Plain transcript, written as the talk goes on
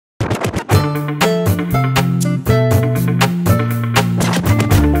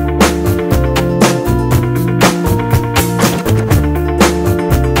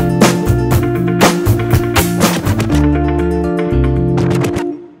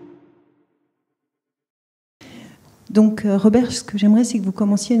Donc, Robert, ce que j'aimerais, c'est que vous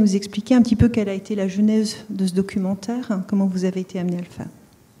commenciez à nous expliquer un petit peu quelle a été la genèse de ce documentaire, hein, comment vous avez été amené à le faire.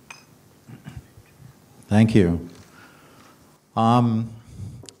 Thank you.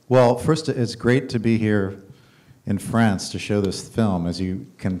 Well, first, it's great to be here in France to show this film. As you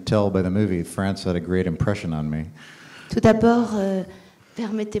can tell by the movie, France had a great impression on me. Tout d'abord,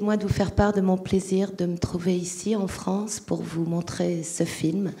 permettez-moi de vous faire part de mon plaisir de me trouver ici en France pour vous montrer ce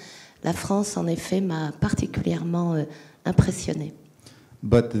film. La France, en effet, m'a particulièrement impressionné.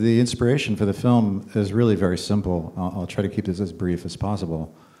 But the inspiration for the film is really very simple. I'll try to keep this as brief as possible.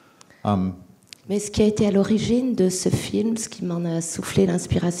 Mais ce qui a été à l'origine de ce film, ce qui m'en a soufflé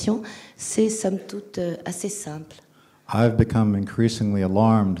l'inspiration, c'est somme toute assez simple. I've become increasingly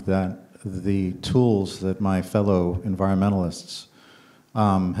alarmed that the tools that my fellow environmentalists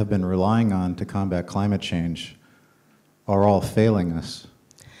have been relying on to combat climate change are all failing us.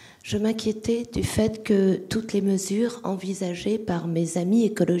 Je m'inquiétais du fait que toutes les mesures envisagées par mes amis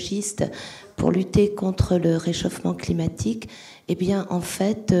écologistes pour lutter contre le réchauffement climatique, eh bien, en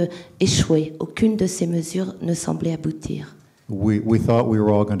fait, échouaient. Aucune de ces mesures ne semblait aboutir. We thought we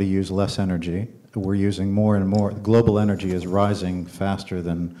were all going to use less energy. We're using more and more. Global energy is rising faster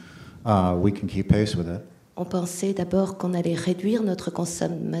than we can keep pace with it. On pensait d'abord qu'on allait réduire notre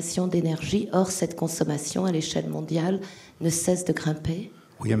consommation d'énergie. Or, cette consommation à l'échelle mondiale ne cesse de grimper.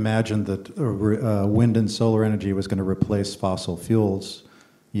 We imagined that wind and solar energy was going to replace fossil fuels.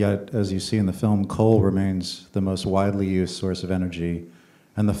 Yet, as you see in the film, coal remains the most widely used source of energy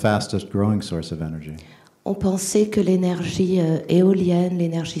and the fastest growing source of energy. On pensait que l'énergie éolienne,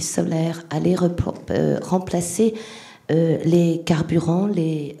 l'énergie solaire allait remplacer les carburants,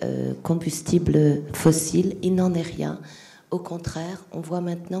 les combustibles fossiles. Il n'en est rien. Au contraire, on voit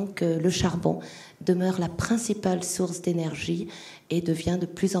maintenant que le charbon demeure la principale source d'énergie et devient de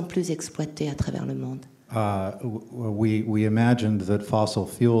plus en plus exploité à travers le monde. We imagined that fossil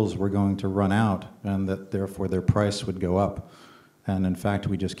fuels were going to run out and that therefore their price would go up. And in fact,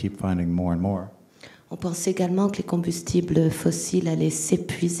 we just keep finding more and more. On pensait également que les combustibles fossiles allaient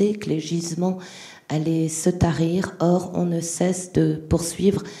s'épuiser, que les gisements allaient se tarir. Or, on ne cesse de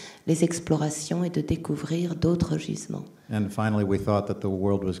poursuivre les explorations et de découvrir d'autres gisements. And finally, we thought that the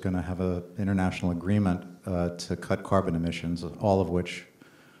world was going to have an international agreement to cut carbon emissions, all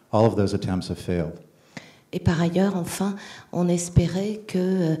of those attempts have failed. Et par ailleurs, enfin, on espérait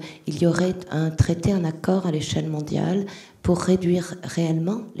qu'il y aurait un traité, un accord à l'échelle mondiale pour réduire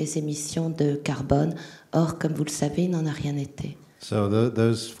réellement les émissions de carbone. Or, comme vous le savez, il n'en a rien été. So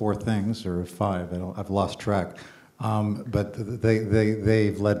those four things, or five, I've lost track, but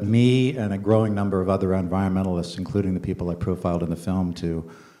they've led me and a growing number of other environmentalists, including the people I profiled in the film, to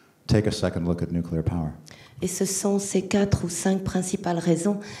take a second look at nuclear power. Et ce sont ces 4 ou 5 principales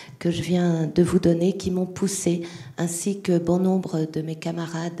raisons que je viens de vous donner qui m'ont poussé, ainsi que bon nombre de mes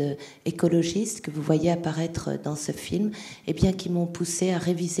camarades écologistes que vous voyez apparaître dans ce film, et bien qui m'ont poussé à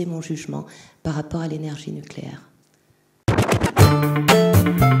réviser mon jugement par rapport à l'énergie nucléaire.